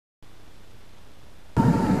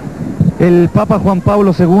El Papa Juan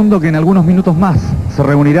Pablo II, que en algunos minutos más se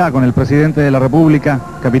reunirá con el Presidente de la República,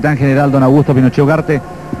 Capitán General don Augusto Pinochet Ugarte,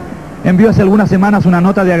 envió hace algunas semanas una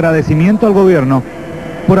nota de agradecimiento al gobierno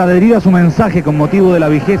por adherir a su mensaje con motivo de la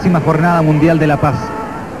 20ª Jornada Mundial de la Paz.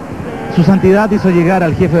 Su Santidad hizo llegar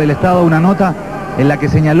al jefe del Estado una nota en la que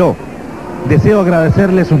señaló: deseo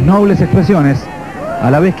agradecerle sus nobles expresiones,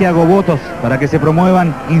 a la vez que hago votos para que se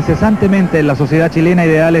promuevan incesantemente en la sociedad chilena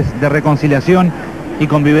ideales de reconciliación y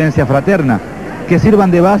convivencia fraterna, que sirvan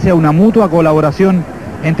de base a una mutua colaboración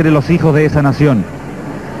entre los hijos de esa nación.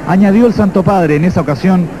 Añadió el Santo Padre en esa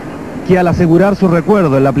ocasión que al asegurar su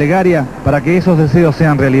recuerdo en la plegaria para que esos deseos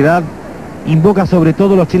sean realidad, invoca sobre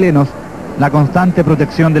todos los chilenos la constante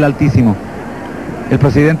protección del Altísimo. El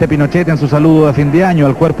presidente Pinochet, en su saludo de fin de año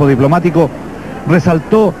al cuerpo diplomático,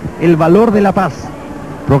 resaltó el valor de la paz.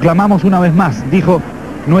 Proclamamos una vez más, dijo,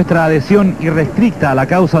 nuestra adhesión irrestricta a la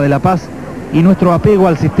causa de la paz y nuestro apego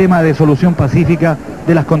al sistema de solución pacífica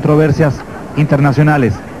de las controversias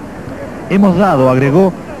internacionales. Hemos dado,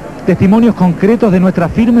 agregó, testimonios concretos de nuestra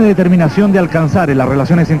firme determinación de alcanzar en las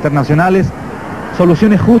relaciones internacionales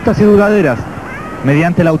soluciones justas y duraderas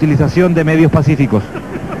mediante la utilización de medios pacíficos.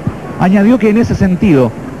 Añadió que en ese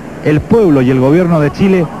sentido, el pueblo y el gobierno de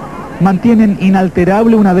Chile mantienen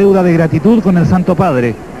inalterable una deuda de gratitud con el Santo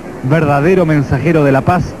Padre, verdadero mensajero de la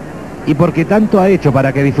paz, y porque tanto ha hecho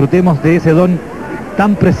para que disfrutemos de ese don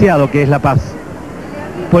tan preciado que es la paz.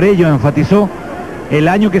 Por ello, enfatizó, el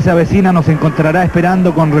año que se avecina nos encontrará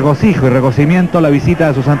esperando con regocijo y reconocimiento la visita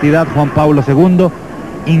de su Santidad Juan Pablo II,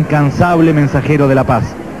 incansable mensajero de la paz.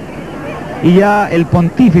 Y ya el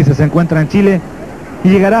pontífice se encuentra en Chile y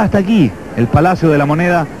llegará hasta aquí, el Palacio de la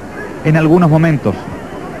Moneda, en algunos momentos.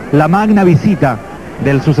 La magna visita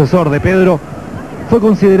del sucesor de Pedro fue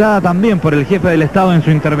considerada también por el jefe del Estado en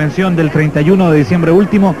su intervención del 31 de diciembre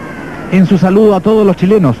último, en su saludo a todos los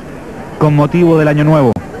chilenos, con motivo del Año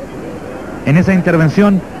Nuevo. En esa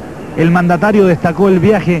intervención, el mandatario destacó el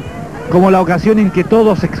viaje como la ocasión en que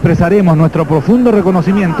todos expresaremos nuestro profundo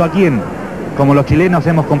reconocimiento a quien, como los chilenos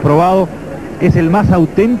hemos comprobado, es el más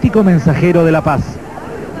auténtico mensajero de la paz.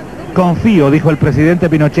 Confío, dijo el presidente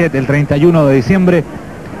Pinochet el 31 de diciembre,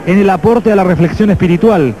 en el aporte a la reflexión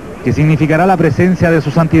espiritual que significará la presencia de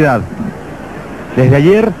su santidad. Desde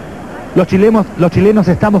ayer, los chilenos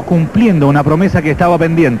estamos cumpliendo una promesa que estaba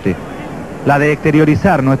pendiente, la de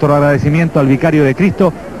exteriorizar nuestro agradecimiento al vicario de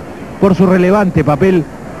Cristo por su relevante papel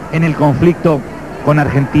en el conflicto con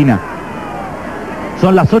Argentina.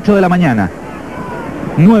 Son las 8 de la mañana,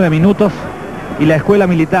 9 minutos, y la Escuela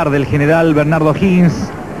Militar del general Bernardo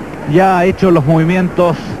Higgins ya ha hecho los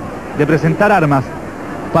movimientos de presentar armas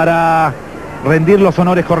para rendir los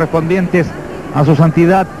honores correspondientes a su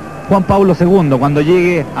Santidad Juan Pablo II cuando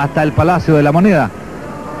llegue hasta el Palacio de la Moneda.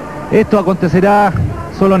 Esto acontecerá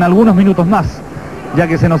solo en algunos minutos más, ya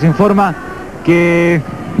que se nos informa que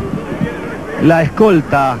la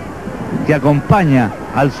escolta que acompaña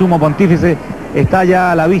al sumo pontífice está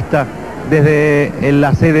ya a la vista desde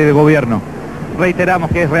la sede de gobierno.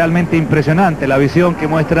 Reiteramos que es realmente impresionante la visión que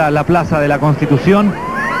muestra la Plaza de la Constitución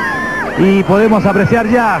y podemos apreciar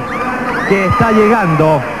ya que está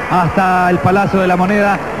llegando hasta el Palacio de la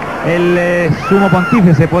Moneda el sumo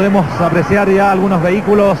pontífice. Podemos apreciar ya algunos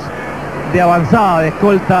vehículos de avanzada, de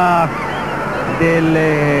escolta del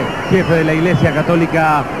jefe de la Iglesia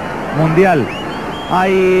Católica Mundial.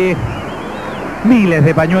 Hay miles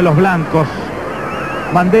de pañuelos blancos,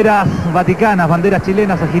 banderas vaticanas, banderas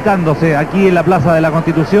chilenas agitándose aquí en la Plaza de la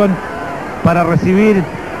Constitución para recibir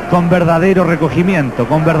con verdadero recogimiento,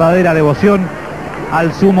 con verdadera devoción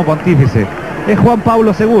al sumo pontífice. Es Juan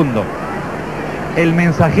Pablo II, el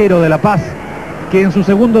mensajero de la paz, que en su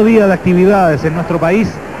segundo día de actividades en nuestro país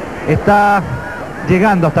está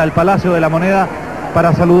llegando hasta el Palacio de la Moneda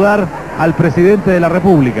para saludar al Presidente de la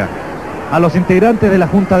República, a los integrantes de la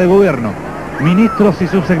Junta de Gobierno, ministros y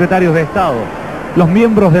subsecretarios de Estado, los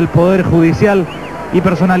miembros del Poder Judicial y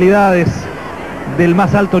personalidades del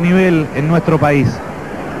más alto nivel en nuestro país.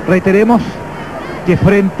 Reiteremos que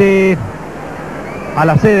frente a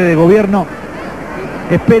la sede de gobierno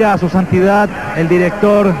espera a su Santidad el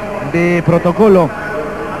director de protocolo,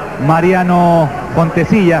 Mariano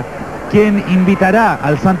Fontecilla, quien invitará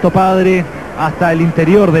al Santo Padre hasta el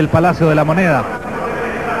interior del Palacio de la Moneda.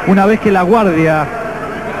 Una vez que la guardia,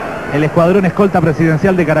 el escuadrón escolta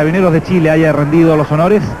presidencial de Carabineros de Chile haya rendido los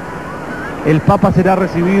honores, el Papa será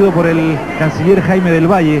recibido por el canciller Jaime del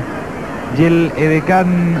Valle y el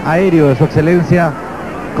edecán aéreo de su excelencia,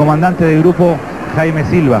 comandante del grupo Jaime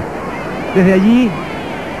Silva. Desde allí,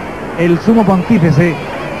 el sumo pontífice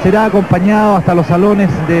será acompañado hasta los salones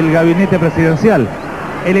del gabinete presidencial.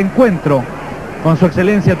 El encuentro con su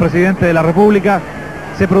excelencia el presidente de la República,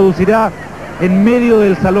 se producirá en medio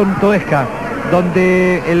del Salón Toesca,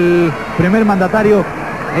 donde el primer mandatario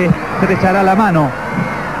estrechará la mano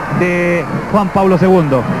de Juan Pablo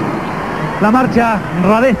II. La marcha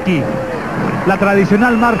Radetzky, la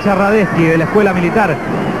tradicional marcha Radetzky de la Escuela Militar,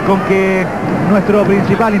 con que nuestro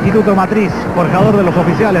principal instituto matriz, forjador de los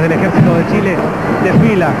oficiales del Ejército de Chile,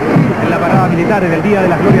 desfila en la parada militar en el Día de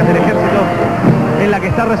las Glorias del Ejército, en la que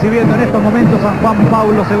está recibiendo en estos momentos a Juan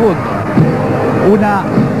Pablo II. Una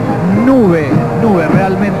nube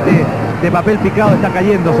realmente de papel picado está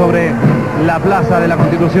cayendo sobre la Plaza de la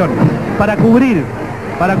Constitución para cubrir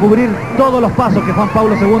todos los pasos que Juan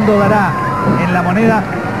Pablo II dará en La Moneda.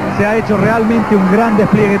 Se ha hecho realmente un gran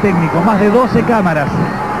despliegue técnico, más de 12 cámaras,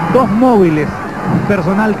 2 móviles,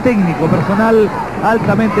 personal técnico, personal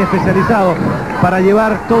altamente especializado para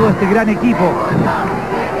llevar todo este gran equipo,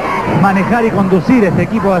 manejar y conducir este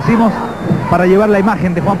equipo, decimos, para llevar la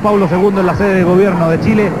imagen de Juan Pablo II en la sede de gobierno de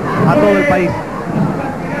Chile a todo el país.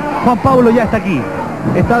 Juan Pablo ya está aquí,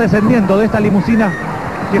 está descendiendo de esta limusina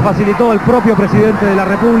que facilitó el propio presidente de la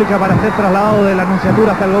República para ser trasladado de la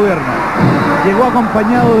Nunciatura hasta el gobierno. Llegó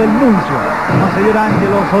acompañado del nuncio, Monseñor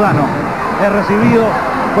Ángelo Sodano. Es recibido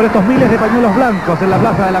por estos miles de pañuelos blancos en la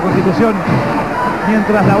Plaza de la Constitución,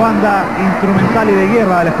 mientras la banda instrumental y de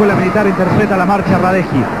guerra de la Escuela Militar interpreta la marcha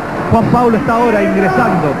Radetzky. Juan Pablo está ahora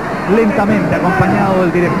ingresando lentamente, acompañado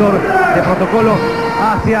del director de protocolo,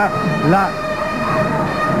 hacia la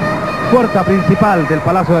puerta principal del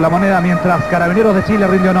Palacio de la Moneda, mientras Carabineros de Chile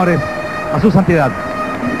rinde honores a su santidad.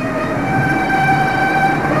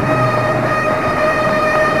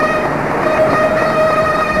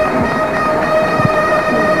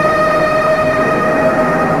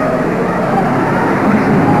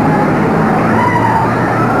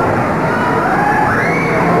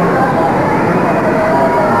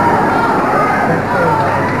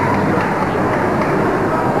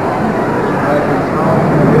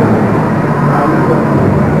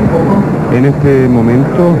 En este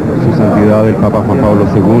momento, su santidad el Papa Juan Pablo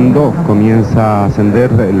II comienza a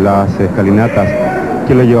ascender las escalinatas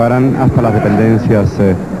que lo llevarán hasta las dependencias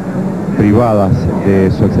privadas de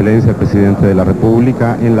su excelencia el presidente de la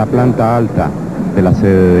República en la planta alta de la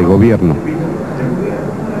sede de gobierno.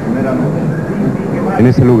 En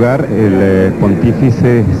ese lugar el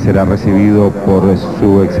pontífice será recibido por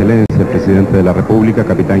su excelencia el presidente de la República,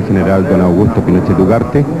 capitán general don Augusto Pinochet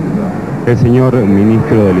Ugarte, el señor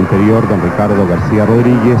ministro del Interior, don Ricardo García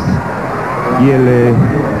Rodríguez, y el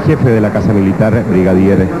jefe de la Casa Militar,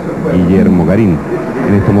 brigadier Guillermo Garín.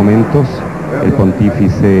 En estos momentos, el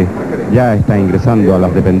pontífice ya está ingresando a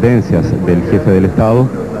las dependencias del jefe del Estado,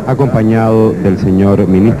 acompañado del señor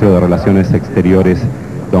ministro de Relaciones Exteriores,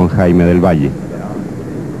 don Jaime del Valle.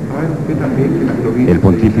 El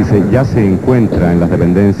pontífice ya se encuentra en las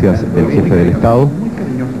dependencias del jefe del Estado,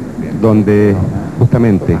 donde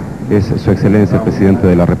justamente es su excelencia el presidente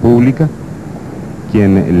de la República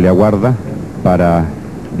quien le aguarda para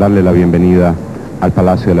darle la bienvenida al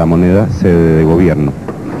Palacio de la Moneda, sede de gobierno.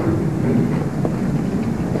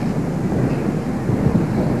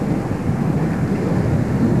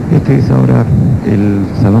 Este es ahora el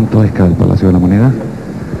Salón Toesca del Palacio de la Moneda,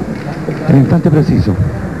 el instante preciso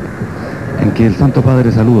en que el Santo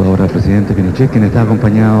Padre saluda ahora al presidente Pinochet, quien está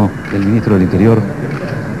acompañado del ministro del Interior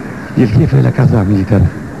y el jefe de la Casa Militar.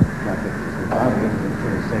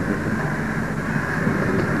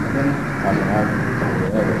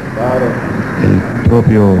 El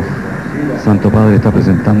propio Santo Padre está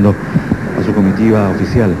presentando a su comitiva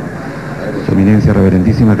oficial, su eminencia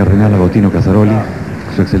reverendísima Cardenal Agostino Casaroli,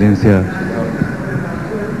 su excelencia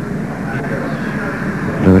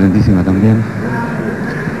reverendísima también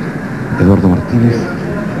Eduardo Martínez,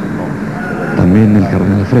 también el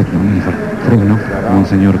Cardenal Fresno,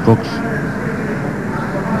 Monseñor Cox.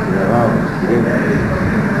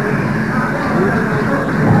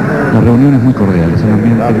 La reunión es muy cordial, es un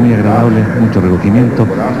ambiente muy agradable, mucho recogimiento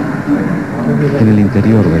en el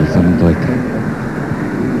interior del Salón Toesca.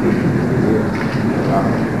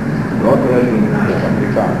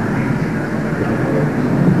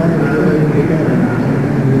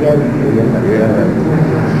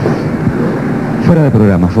 Fuera de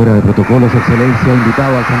programa, fuera de protocolo, su excelencia ha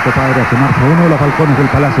invitado al Santo Padre a sumarse a uno de los balcones del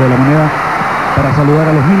Palacio de la Moneda para saludar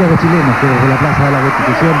a los miles de chilenos que desde la Plaza de la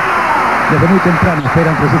Constitución desde muy temprano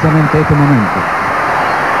esperan precisamente este momento.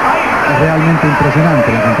 Es realmente impresionante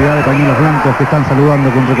la cantidad de pañuelos blancos que están saludando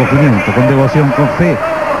con recogimiento, con devoción, con fe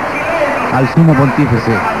al sumo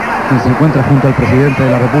pontífice, quien se encuentra junto al presidente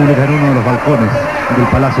de la República en uno de los balcones del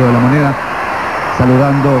Palacio de la Moneda,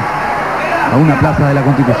 saludando a una Plaza de la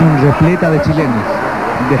Constitución repleta de chilenos,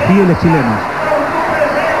 de fieles chilenos,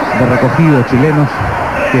 de recogidos chilenos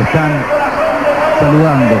que están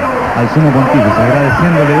saludando al sumo pontífice,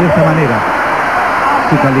 agradeciéndole de esta manera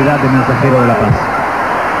su calidad de mensajero de la paz.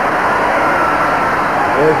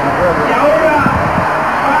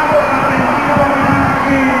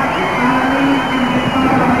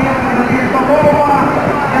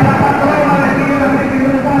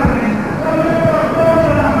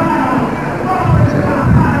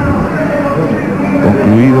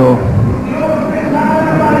 Concluido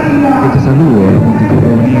este saludo a la multitud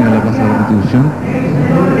reunida en la Plaza de la Constitución,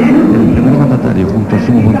 el primer mandatario junto al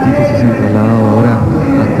sumo pontífice se han trasladado ahora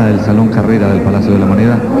hasta el Salón Carrera del Palacio de la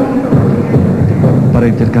Moneda para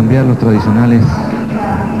intercambiar los tradicionales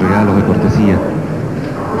regalos de cortesía.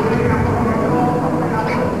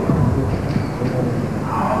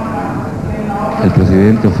 El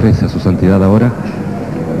presidente ofrece a su santidad ahora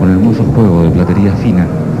un hermoso juego de platería fina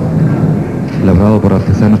labrado por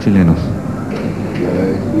artesanos chilenos.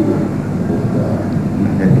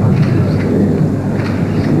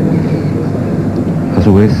 A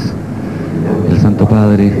su vez, el Santo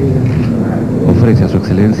Padre ofrece a su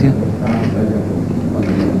excelencia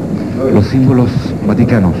los símbolos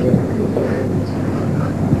vaticanos.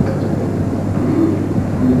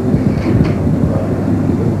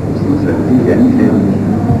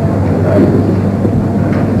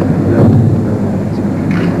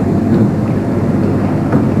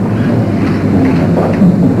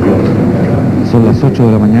 Son las 8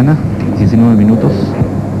 de la mañana, 19 minutos,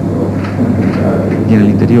 y en el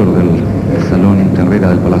interior del Salón Carrera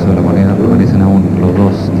del Palacio de la Moneda permanecen aún los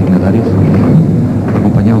dos dignatarios,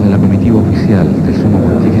 acompañados de la comitiva oficial del sumo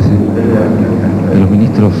pontífice, de los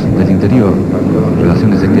ministros del Interior,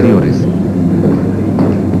 Relaciones Exteriores,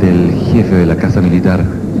 del jefe de la Casa Militar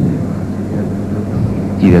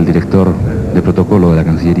y del director de protocolo de la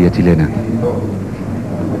Cancillería chilena.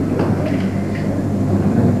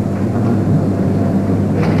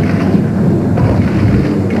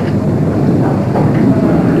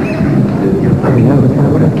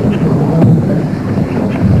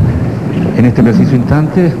 En este preciso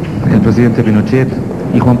instante, el presidente Pinochet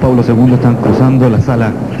y Juan Pablo II están cruzando la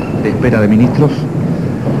sala de espera de ministros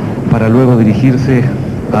para luego dirigirse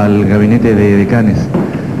al gabinete de decanes.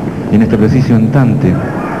 Y en este preciso instante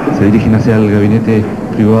se dirigen hacia el gabinete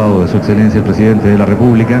privado de su excelencia el presidente de la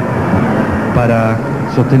República para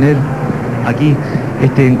sostener aquí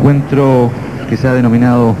este encuentro que se ha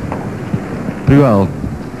denominado privado,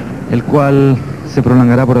 el cual se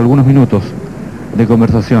prolongará por algunos minutos de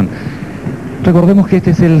conversación. Recordemos que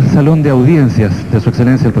este es el salón de audiencias de su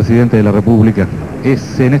excelencia el presidente de la República.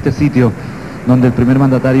 Es en este sitio donde el primer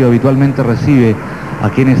mandatario habitualmente recibe a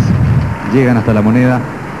quienes llegan hasta la Moneda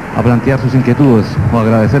a plantear sus inquietudes o a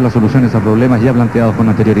agradecer las soluciones a problemas ya planteados con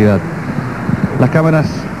anterioridad. Las cámaras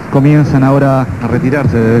comienzan ahora a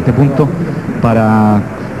retirarse de este punto para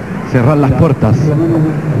cerrar las puertas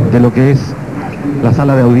de lo que es la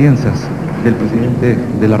sala de audiencias del presidente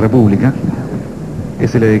de la República.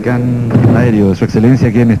 Es el edecán aéreo de su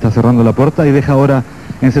excelencia quien está cerrando la puerta y deja ahora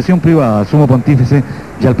en sesión privada al sumo pontífice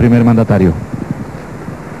y al primer mandatario.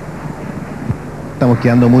 Estamos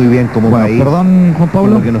quedando muy bien como país. Perdón, Juan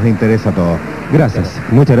Pablo. Lo que nos interesa a todos. Gracias,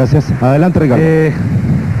 muchas gracias. Adelante, Ricardo.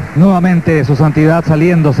 Nuevamente su santidad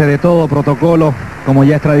saliéndose de todo protocolo, como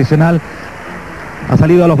ya es tradicional, ha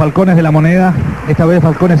salido a los balcones de la Moneda, esta vez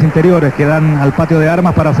balcones interiores que dan al patio de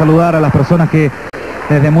armas para saludar a las personas que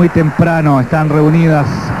desde muy temprano están reunidas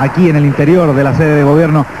aquí en el interior de la sede de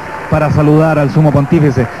gobierno para saludar al sumo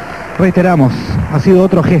pontífice. Reiteramos, ha sido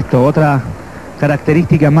otro gesto, otra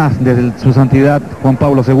característica más de su santidad Juan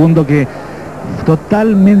Pablo II, que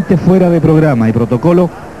totalmente fuera de programa y protocolo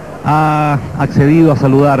ha accedido a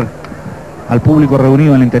saludar al público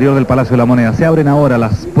reunido en el interior del Palacio de la Moneda. Se abren ahora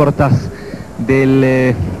las puertas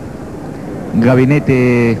del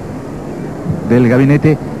gabinete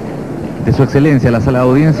de su excelencia, la sala de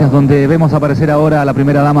audiencias, donde vemos aparecer ahora a la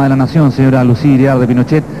primera dama de la nación, señora Lucía de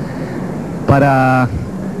Pinochet, para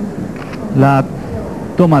la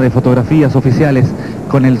toma de fotografías oficiales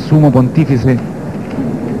con el sumo pontífice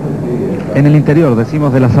en el interior,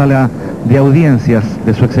 decimos, de la sala de audiencias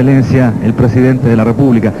de su excelencia el presidente de la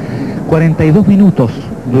República. 42 minutos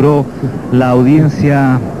duró la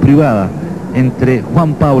audiencia privada entre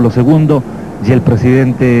Juan Pablo II y el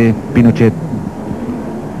presidente Pinochet.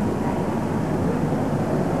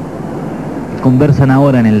 Conversan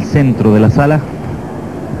ahora en el centro de la sala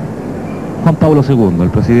Juan Pablo II, el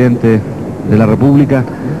presidente de la República,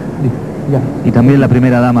 y también la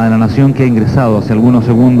primera dama de la nación, que ha ingresado hace algunos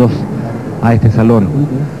segundos a este salón.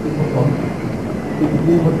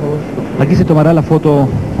 Aquí se tomará la foto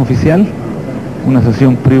oficial, una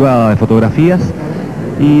sesión privada de fotografías,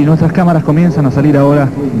 Y nuestras cámaras comienzan a salir ahora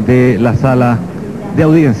de la sala de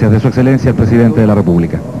audiencias de Su Excelencia el Presidente de la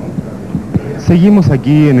República. Seguimos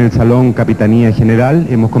aquí en el Salón Capitanía General,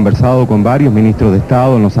 hemos conversado con varios ministros de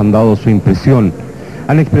Estado, nos han dado su impresión.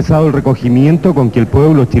 Han expresado el recogimiento con que el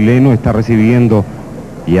pueblo chileno está recibiendo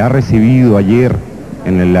y ha recibido ayer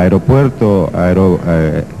en el aeropuerto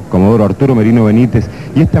Comodoro Arturo Merino Benítez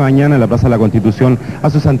y esta mañana en la Plaza de la Constitución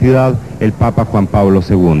a su santidad el Papa Juan Pablo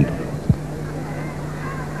II.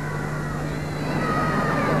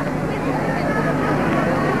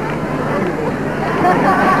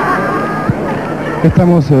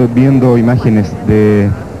 Estamos viendo imágenes de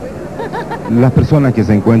las personas que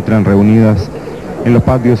se encuentran reunidas en los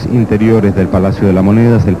patios interiores del Palacio de la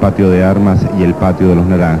Moneda, el patio de armas y el patio de los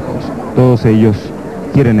naranjos. Todos ellos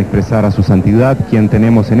quieren expresar a su santidad, quien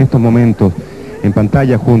tenemos en estos momentos en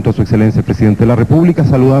pantalla junto a su excelencia el Presidente de la República,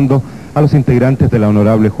 saludando a los integrantes de la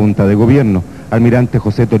Honorable Junta de Gobierno, almirante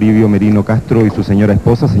José Toribio Merino Castro y su señora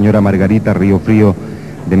esposa, señora Margarita Río Frío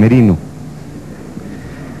de Merino.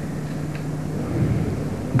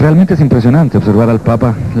 Realmente es impresionante observar al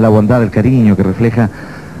Papa la bondad, el cariño que refleja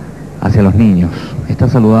hacia los niños. Está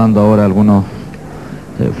saludando ahora a algunos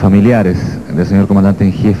familiares del señor comandante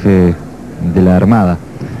en jefe de la Armada.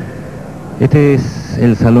 Este es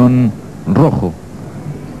el salón rojo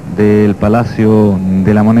del Palacio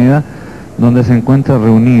de la Moneda, donde se encuentra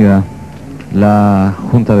reunida la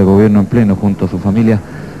Junta de Gobierno en pleno junto a su familia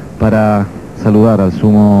para saludar al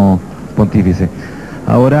sumo pontífice.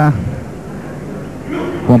 Ahora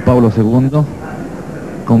Juan Pablo II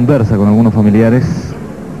conversa con algunos familiares,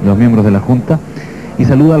 los miembros de la Junta, y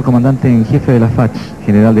saluda al comandante en jefe de la FACH,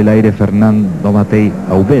 general del aire Fernando Matei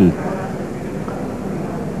Aubel,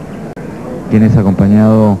 quien es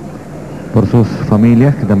acompañado por sus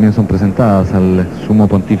familias, que también son presentadas al sumo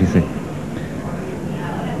pontífice.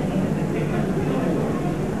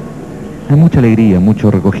 Hay mucha alegría,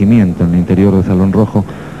 mucho recogimiento en el interior del Salón Rojo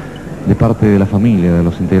de parte de la familia, de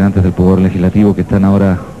los integrantes del Poder Legislativo que están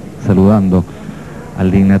ahora saludando al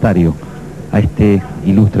dignatario, a este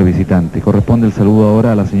ilustre visitante. Corresponde el saludo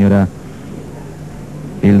ahora a la señora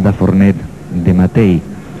Elda Fornet de Matei.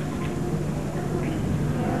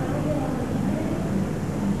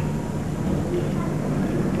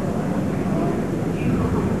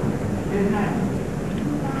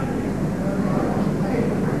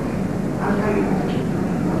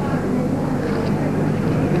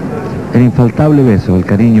 El infaltable beso, el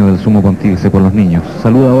cariño del sumo pontífice por los niños.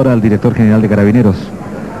 Saluda ahora al director general de Carabineros,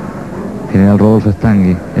 general Rodolfo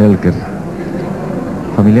Stangui, Elker,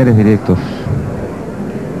 familiares directos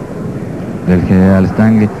del general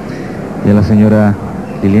Stangui, y a la señora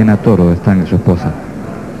Liliana Toro de Stangui, su esposa.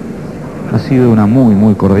 Ha sido una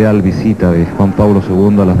muy cordial visita de Juan Pablo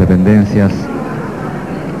II a las dependencias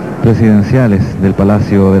presidenciales del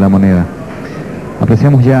Palacio de la Moneda.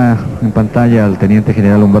 Apreciamos ya en pantalla al teniente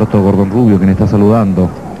general Humberto Gordon Rubio, quien está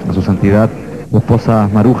saludando a su santidad, su esposa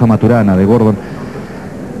Maruja Maturana de Gordon,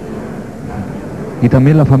 y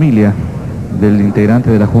también la familia del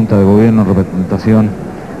integrante de la Junta de Gobierno en representación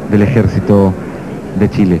del Ejército de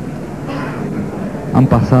Chile. Han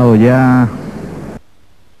pasado ya